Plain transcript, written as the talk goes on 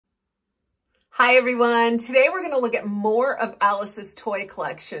Hi everyone, today we're going to look at more of Alice's toy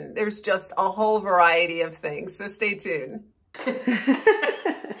collection. There's just a whole variety of things, so stay tuned.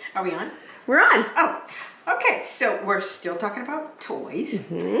 Are we on? We're on. Oh, okay, so we're still talking about toys.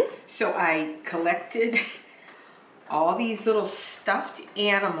 So I collected all these little stuffed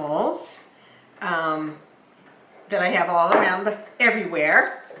animals that I have all around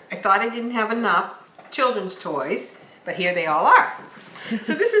everywhere. I thought I didn't have enough children's toys, but here they all are.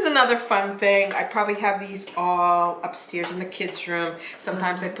 So this is another fun thing. I probably have these all upstairs in the kids' room.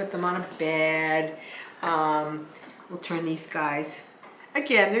 Sometimes I put them on a bed. We'll turn these guys.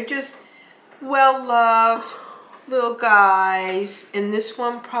 Again, they're just well-loved little guys. And this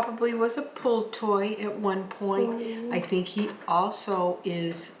one probably was a pull toy at one point. I think he also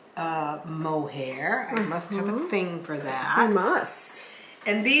is mohair. I must have a thing for that. I must.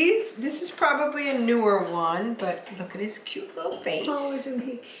 And this is probably a newer one, but look at his cute little face. Oh, isn't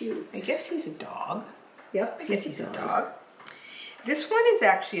he cute? I guess he's a dog. Yep, I guess he's a dog. This one is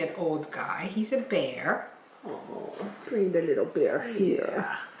actually an old guy. He's a bear. Oh, bring the little bear here.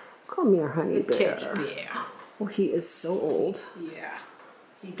 Yeah. Come here, honey bear. Teddy bear. Oh, he is so old. Yeah.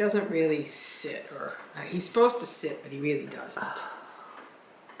 He doesn't really sit, or he's supposed to sit, but he really doesn't.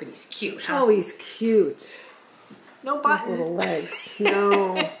 But he's cute, huh? Oh, he's cute. No button. His little legs.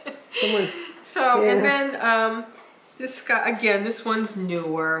 No. Someone. So, Yeah. and then this guy, again, this one's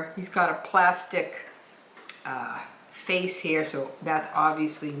newer. He's got a plastic face here, so that's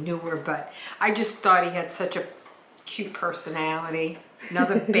obviously newer, but I just thought he had such a cute personality.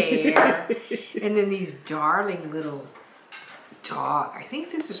 Another bear. And then these darling little dog. I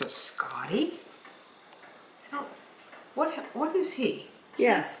think this is a Scotty. Oh, what is he?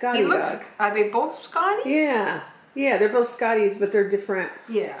 Yeah, Scotty dog. Are they both Scotties? Yeah. Yeah, they're both Scotties, but they're different.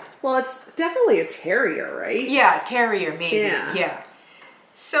 Yeah. Well, it's definitely a terrier, right? Yeah, terrier maybe. Yeah.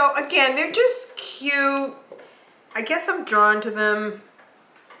 So again, they're just cute. I guess I'm drawn to them,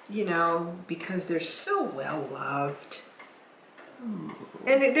 you know, because they're so well loved.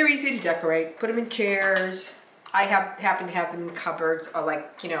 And they're easy to decorate. Put them in chairs. I happen to have them in cupboards, or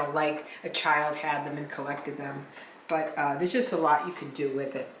like, you know, like a child had them and collected them. But there's just a lot you can do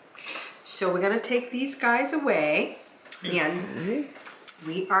with it. So we're going to take these guys away, and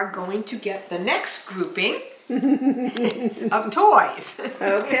we are going to get the next grouping of toys.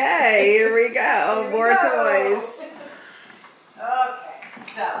 Okay, here we go. More toys. Okay,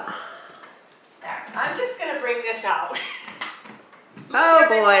 so I'm just going to bring this out. Oh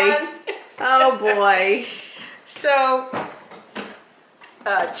boy. Oh boy. So,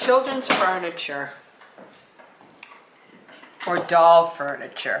 children's furniture or doll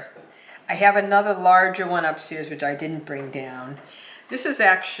furniture. I have another larger one upstairs which I didn't bring down. This is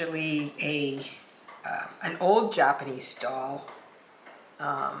actually an old Japanese doll.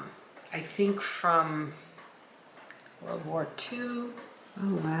 I think from World War II.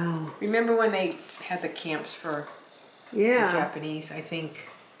 Oh wow. Remember when they had the camps for the Japanese? I think.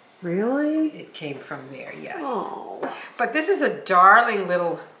 Really? It came from there, yes. Oh. But this is a darling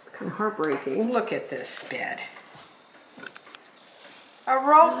little. Kind of heartbreaking. Look at this bed. A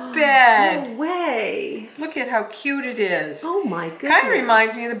rope bed. No way. Look at how cute it is. Oh my goodness. Kind of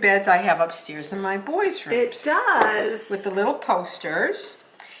reminds me of the beds I have upstairs in my boys' rooms. It does. With the little posters,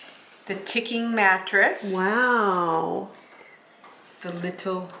 the ticking mattress. Wow. The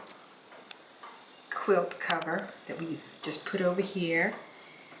little quilt cover that we just put over here.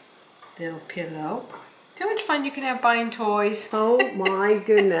 Little pillow. See how much fun you can have buying toys. Oh my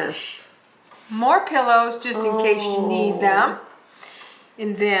goodness. More pillows just in case you need them.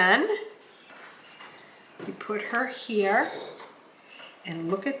 And then you put her here,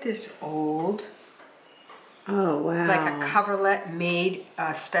 and look at this old, Oh wow. like a coverlet made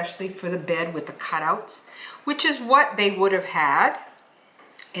especially for the bed with the cutouts, which is what they would have had.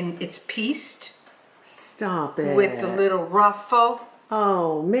 And it's pieced. Stop it. With the little ruffle.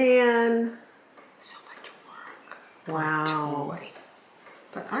 Oh man. So much work for Wow. a toy.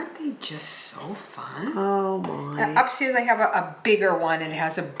 But aren't they just so fun? Oh my. Upstairs I have a bigger one, and it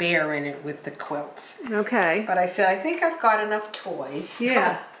has a bear in it with the quilts. Okay. But I said, I think I've got enough toys.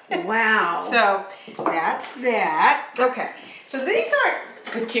 Yeah. Wow. So that's that. Okay. So these aren't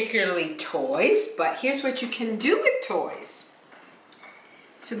particularly toys, but here's what you can do with toys.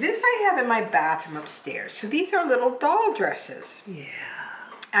 So this I have in my bathroom upstairs. So these are little doll dresses. Yeah.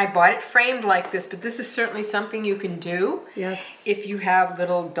 I bought it framed like this, but this is certainly something you can do. Yes. If you have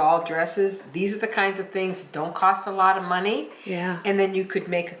little doll dresses, these are the kinds of things that don't cost a lot of money. Yeah. And then you could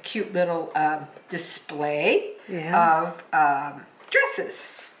make a cute little display of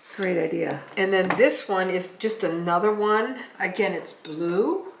dresses. Great idea. And then this one is just another one. Again, it's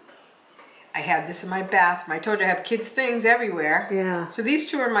blue. I had this in my bathroom. I told you I have kids' things everywhere. Yeah. So these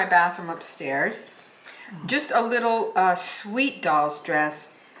two are in my bathroom upstairs. Just a little sweet doll's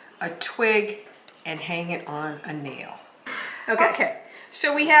dress, a twig, and hang it on a nail. Okay.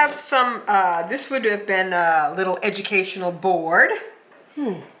 So we have some, this would have been a little educational board.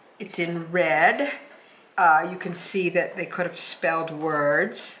 It's in red. You can see that they could have spelled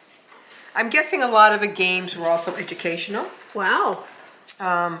words. I'm guessing a lot of the games were also educational. Wow.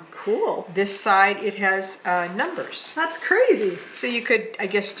 Cool. This side, it has numbers. That's crazy. So you could, I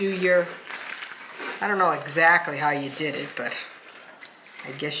guess, do your, I don't know exactly how you did it, but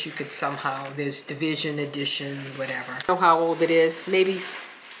I guess you could somehow, there's division, addition, whatever. I don't know how old it is, maybe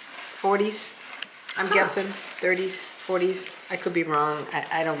 40s, I'm guessing, 30s, 40s. I could be wrong,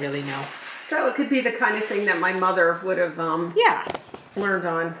 I don't really know. So it could be the kind of thing that my mother would have yeah, learned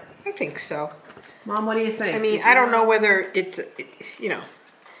on. I think so. Mom, what do you think? I mean, I don't know whether it's, you know,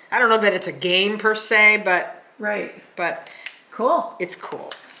 I don't know that it's a game per se, but right. But cool. It's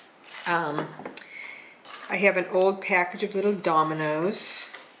cool. I have an old package of little dominoes.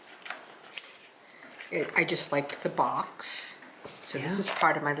 I just liked the box. So this is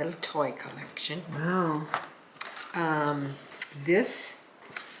part of my little toy collection. Wow. This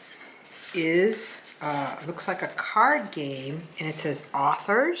is, looks like a card game, and it says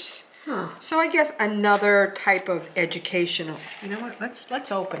authors. Huh. So I guess another type of educational. You know what?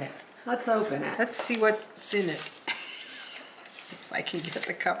 Let's open it. Let's open it. Let's see what's in it. If I can get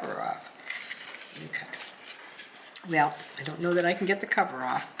the cover off. Okay. Well, I don't know that I can get the cover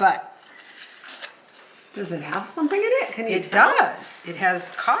off, but does it have something in it? Can you it does. It has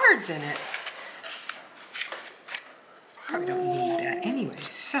cards in it. Probably don't need that anyway.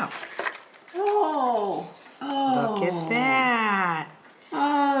 So. Oh. Look at that.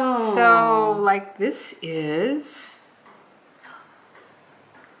 Oh. So, like, this is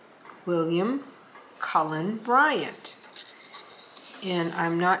William Cullen Bryant. And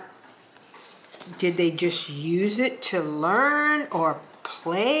I'm not, did they just use it to learn or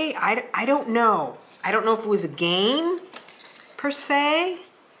play? I don't know. I don't know if it was a game per se.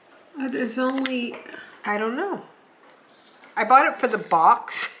 There's only, I don't know. I bought it for the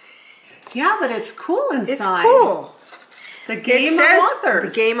box. Yeah, but it's cool inside. It's cool. The game of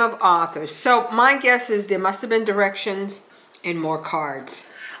authors. The game of authors. So my guess is there must have been directions and more cards.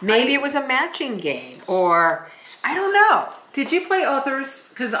 Maybe it was a matching game, or I don't know. Did you play authors?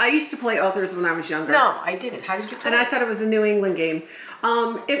 Because I used to play authors when I was younger. No, I didn't. How did you play And I thought it was a New England game.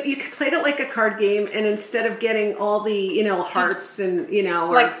 You played it like a card game, and instead of getting all the, hearts and,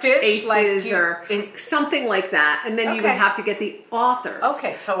 like or fish, aces or something like that, and then you would have to get the authors.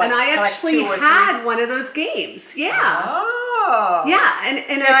 Okay, so like, and I actually had one of those games. Yeah. Oh. Yeah,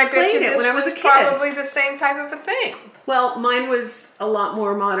 and I played it when I was a kid. Probably the same type of a thing. Well, mine was a lot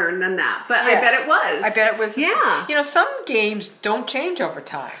more modern than that, but I bet it was. I bet it was. Yeah. Some games don't change over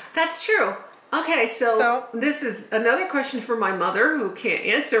time. That's true. Okay, so this is another question for my mother, who can't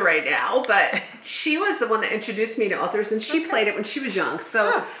answer right now, but she was the one that introduced me to authors, and she played it when she was young,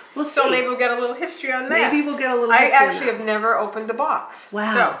 so we'll see. So maybe we'll get a little history on that. Maybe we'll get a little history I actually have never opened the box.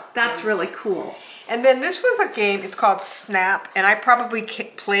 Wow, so, that's really cool. And then this was a game, it's called Snap, and I probably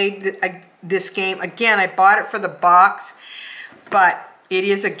played this game. Again, I bought it for the box, but it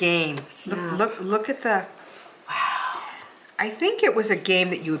is a game. Look at the... I think it was a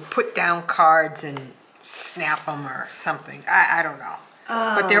game that you would put down cards and snap them or something. I don't know.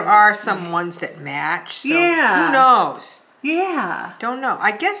 But there are some ones that match, so who knows? Yeah. Don't know.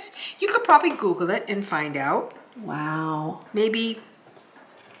 I guess you could probably Google it and find out. Wow. Maybe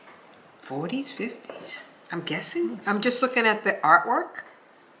 40s, 50s, I'm guessing. I'm just looking at the artwork.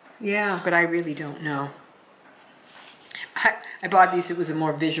 Yeah. But I really don't know. I bought these, it was a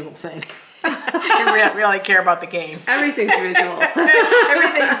more visual thing. I didn't really care about the game. Everything's visual.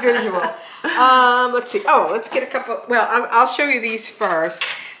 Everything's visual. Let's see. Oh, let's get a couple. Well, I'll show you these first.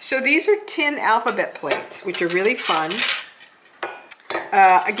 So these are tin alphabet plates, which are really fun.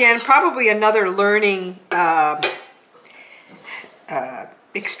 Again, probably another learning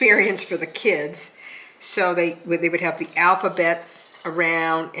experience for the kids. So they would have the alphabets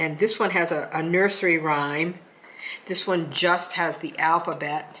around, and this one has a nursery rhyme. This one just has the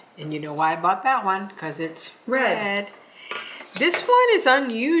alphabet. And you know why I bought that one? Because it's red. This one is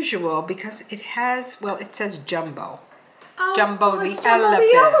unusual because it has, well, it says Jumbo. Oh, Jumbo the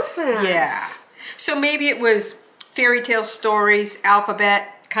elephant. Yeah. So maybe it was fairy tale stories, alphabet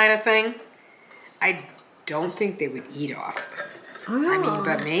kind of thing. I don't think they would eat off. I mean,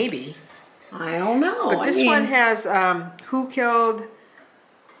 but maybe. I don't know. But this one has Who Killed...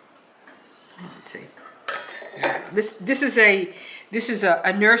 Let's see. This is This is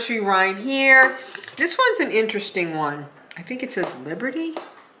a nursery rhyme here. This one's an interesting one. I think it says Liberty.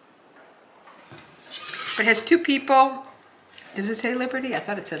 But it has two people. Does it say Liberty? I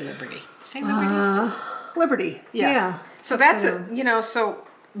thought it said Liberty. Say Liberty? Liberty. Yeah. So that's a, you know, so,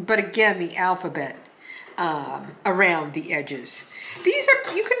 but again, the alphabet around the edges. These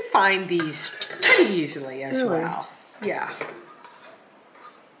are, you can find these pretty easily as well. Yeah.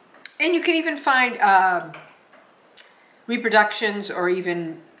 And you can even find reproductions, or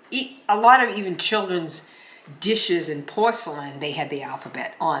even a lot of even children's dishes and porcelain. They had the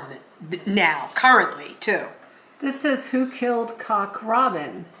alphabet on now, currently too. This says, "Who killed Cock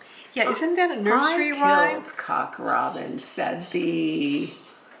Robin?" Yeah, isn't that a nursery rhyme? I killed Cock Robin, said the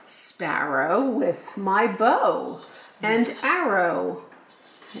sparrow, with my bow and arrow.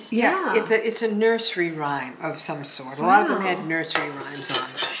 Yeah, it's a nursery rhyme of some sort. A lot of them had nursery rhymes on them.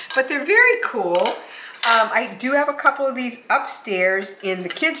 But they're very cool. I do have a couple of these upstairs in the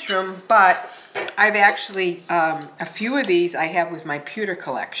kids' room, but I've actually, a few of these I have with my pewter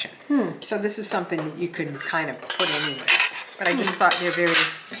collection. So this is something that you can kind of put anywhere. But I just thought they're very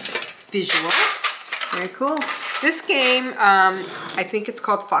visual. Very cool. This game, I think it's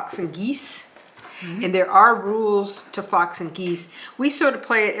called Fox and Geese. And there are rules to Fox and Geese. We sort of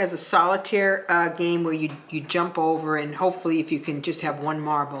play it as a solitaire game where you jump over, and hopefully if you can just have one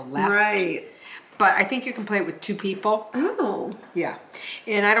marble left. Right. But I think you can play it with two people. Oh. Yeah.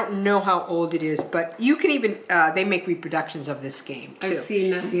 And I don't know how old it is, but you can even, they make reproductions of this game too. I've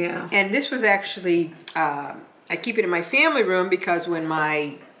seen that, yeah. And this was actually, I keep it in my family room because when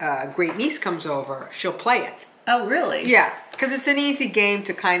my great niece comes over, she'll play it. Oh, really? Yeah, because it's an easy game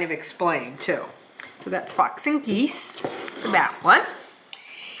to kind of explain too. So that's Fox and Geese, that one.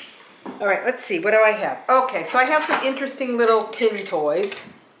 All right, let's see, what do I have? Okay, so I have some interesting little tin toys.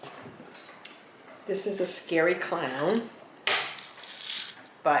 This is a scary clown,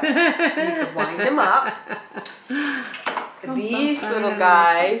 but you could wind them up. These little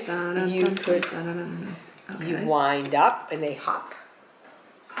guys, you could you wind up and they hop.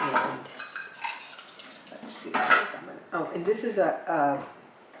 And let's see. Oh, and this is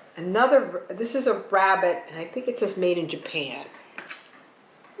this is a rabbit, and I think it says made in Japan.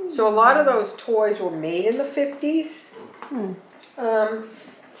 So a lot of those toys were made in the 50s.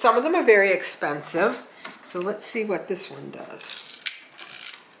 Some of them are very expensive. So let's see what this one does.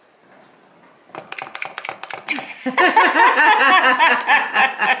 All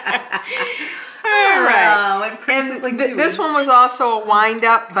right. And like this one was also a wind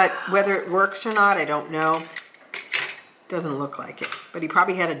up, but whether it works or not, I don't know. Doesn't look like it. But he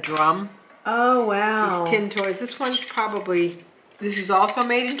probably had a drum. Oh, wow. These tin toys. This one's probably, this is also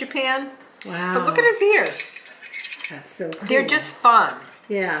made in Japan. Wow. But look at his ears. That's so cool. They're just fun.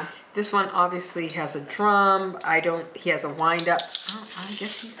 Yeah. This one obviously has a drum. He has a wind up. Oh, I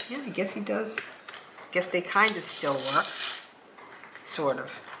guess he does. I guess they kind of still work. Sort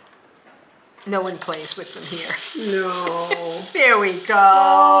of. No one plays with them here. No. There we go.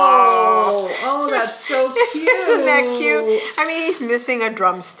 Oh, that's so cute. Isn't that cute? I mean, he's missing a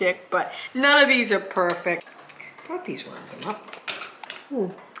drumstick, but none of these are perfect. I thought these wound them up.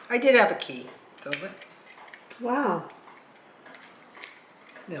 I did have a key. So, wow.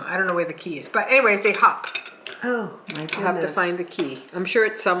 No, I don't know where the key is. But anyways, they hop. Oh, my goodness. I'll have to find the key. I'm sure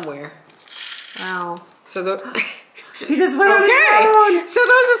it's somewhere. Wow. So the... He just went on his own. So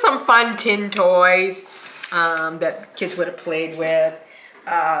those are some fun tin toys that kids would have played with.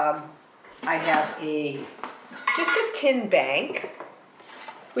 I have just a tin bank,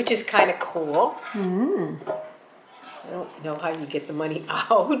 which is kind of cool. I don't know how you get the money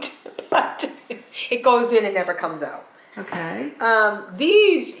out, but it goes in and never comes out. Okay.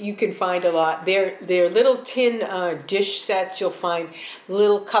 These you can find a lot. They're little tin dish sets. You'll find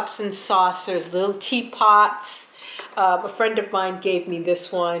little cups and saucers, little teapots. A friend of mine gave me this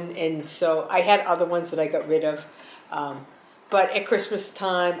one, and so I had other ones that I got rid of. But at Christmas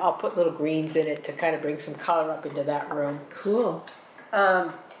time, I'll put little greens in it to kind of bring some color up into that room. Cool.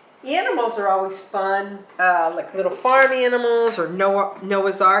 Animals are always fun, like little farm animals or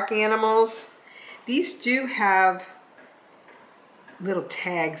Noah's Ark animals. These do have little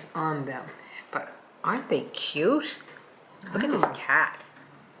tags on them, but aren't they cute? Look at this cat.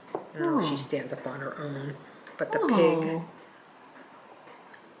 Oh, she stands up on her own. But the pig. Oh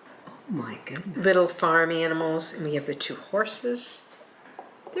my goodness. Little farm animals, and we have the two horses.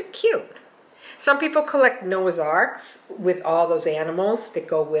 They're cute. Some people collect Noah's Arks with all those animals that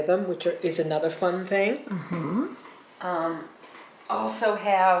go with them, which is another fun thing. Also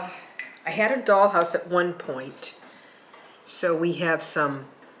have, I had a dollhouse at one point. So we have some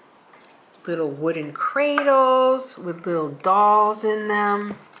little wooden cradles with little dolls in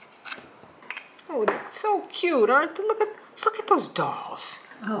them. Oh, they're so cute, aren't they? Look at those dolls.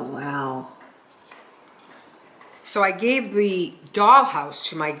 Oh, wow. So I gave the dollhouse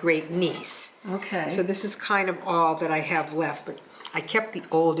to my great niece. Okay. So this is kind of all that I have left, but I kept the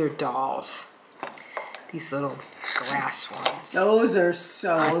older dolls. These little glass ones. Those are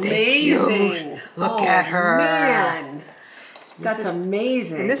so Aren't they amazing. cute? Look at her. Man. That's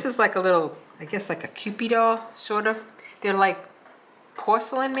amazing. And this is like a little, I guess like a Cupid doll, sort of. They're like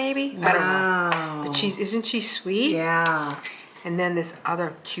porcelain, maybe? Wow. I don't know. But isn't she sweet? Yeah. And then this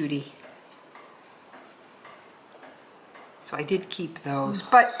other cutie. So I did keep those.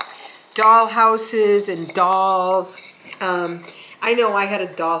 But doll houses and dolls. I know I had a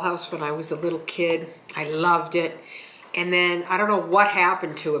dollhouse when I was a little kid. I loved it. And then I don't know what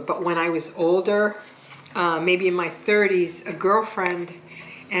happened to it, but when I was older, maybe in my 30s, a girlfriend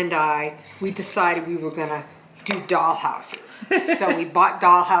and we decided we were gonna do doll houses. So we bought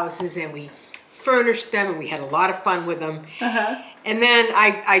doll houses and we furnished them and we had a lot of fun with them. And then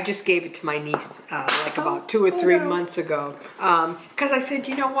I just gave it to my niece like about 2 or 3 months ago. Because I said,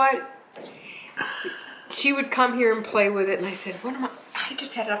 you know what? She would come here and play with it, and I said, what am I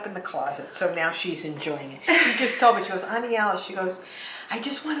just had it up in the closet, so now she's enjoying it. She just told me, she goes, Auntie Alice, she goes, I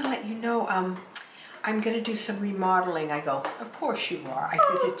just want to let you know, I'm going to do some remodeling. I go, of course you are. I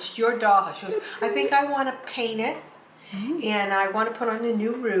says, it's your dollhouse. She goes, I think I want to paint it, and I want to put on a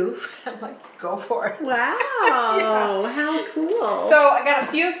new roof. I'm like, go for it. Wow, yeah. How cool. So I got a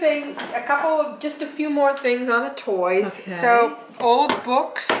few things, just a few more things on the toys. Okay. So old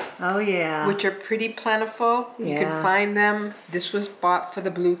books. Oh, yeah. Which are pretty plentiful. Yeah. You can find them. This was bought for the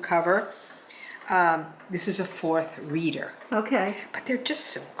blue cover. This is a 4th reader. Okay. But they're just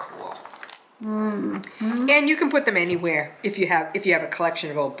so cool. And you can put them anywhere. If you have a collection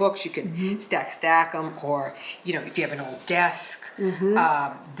of old books, you can stack them, or if you have an old desk.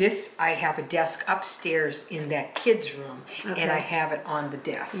 This, I have a desk upstairs in that kid's room, and I have it on the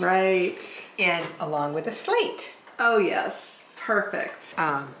desk. Right. And along with a slate. Oh yes, perfect.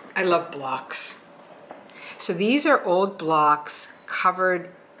 I love blocks. So these are old blocks covered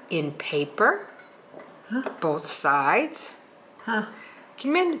in paper, both sides. Can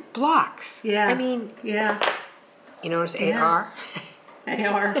you imagine blocks? Yeah. I mean, yeah. You notice AR?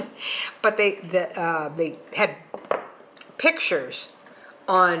 AR. But they had pictures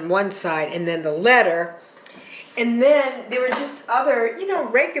on one side and then the letter. And then there were just other,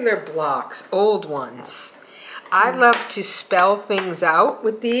 regular blocks, old ones. I love to spell things out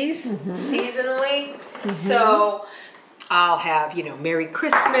with these seasonally. So I'll have, Merry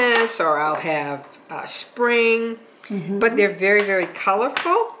Christmas, or I'll have spring. But they're very, very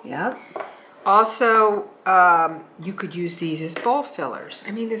colorful. Yep. Also, you could use these as bowl fillers.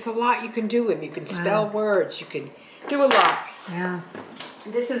 I mean, there's a lot you can do with them. You can spell words. You can do a lot. Yeah.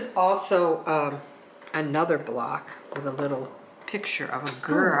 This is also another block with a little picture of a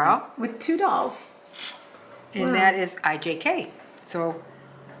girl. With 2 dolls. And that is IJK. So,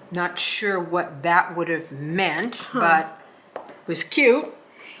 not sure what that would have meant, but was cute.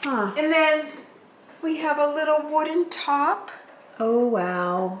 And then we have a little wooden top. Oh,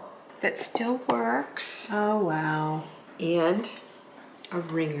 wow. That still works. Oh, wow. And a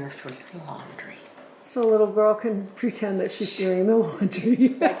wringer for your laundry. So a little girl can pretend that she's doing the laundry.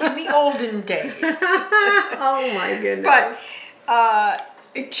 Like in the olden days. Oh, my goodness.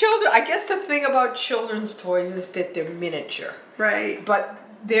 But children, I guess the thing about children's toys is that they're miniature. Right. But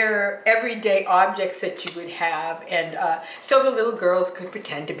they're everyday objects that you would have, and so the little girls could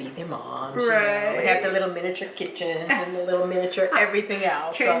pretend to be their moms, and have the little miniature kitchens and the little miniature everything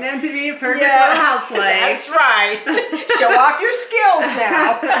else. Train them to be a perfect little housewife. That's right. Show off your skills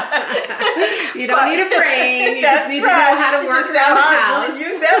now. You don't need a brain. You just need to know how to work around the house.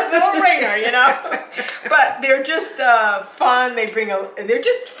 Use that little ringer, But they're just fun. They're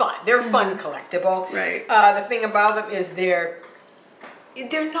just fun. They're a fun collectible. Right. The thing about them is they're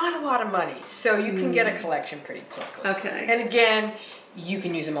not a lot of money, so you can get a collection pretty quickly. Okay. And again, you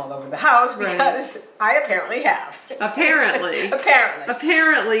can use them all over the house because I apparently have. Apparently. Apparently.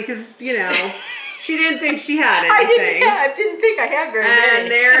 Apparently, because, she didn't think she had anything. I didn't think I had very many.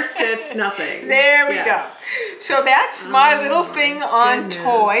 And there sits nothing. There we go. So that's my little thing on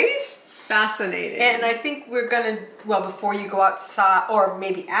toys. Fascinating. And I think we're going to, before you go outside, or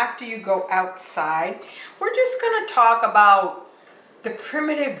maybe after you go outside, we're just going to talk about the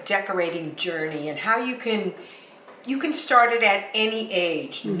primitive decorating journey and how you can start it at any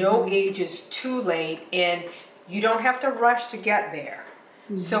age. No age is too late, and you don't have to rush to get there.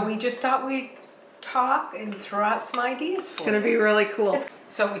 So we just thought we'd talk and throw out some ideas for you. It's going to be really cool.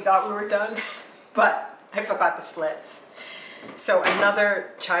 So we thought we were done, but I forgot the sleds. So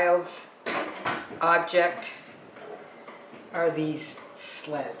another child's object are these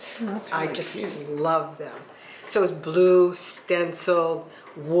sleds. That's I really just cute. love them. So it's blue, stenciled,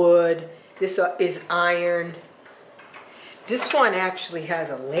 wood. This is iron. This one actually has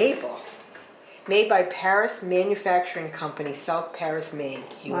a label. Made by Paris Manufacturing Company, South Paris, Maine,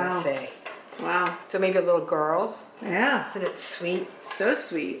 USA. Wow. So maybe a little girl's. Yeah. Isn't it sweet? So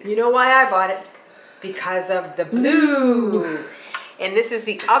sweet. You know why I bought it? Because of the blue. And this is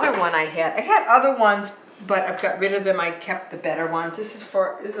the other one I had. I had other ones, but I've got rid of them. I kept the better ones. This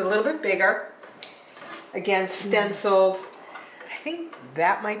is a little bit bigger. Again, stenciled. I think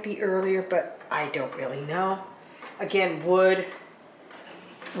that might be earlier, but I don't really know. Again, wood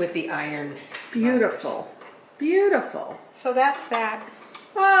with the iron. Beautiful. Markers. Beautiful. So that's that.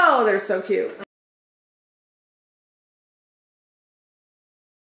 Oh, they're so cute.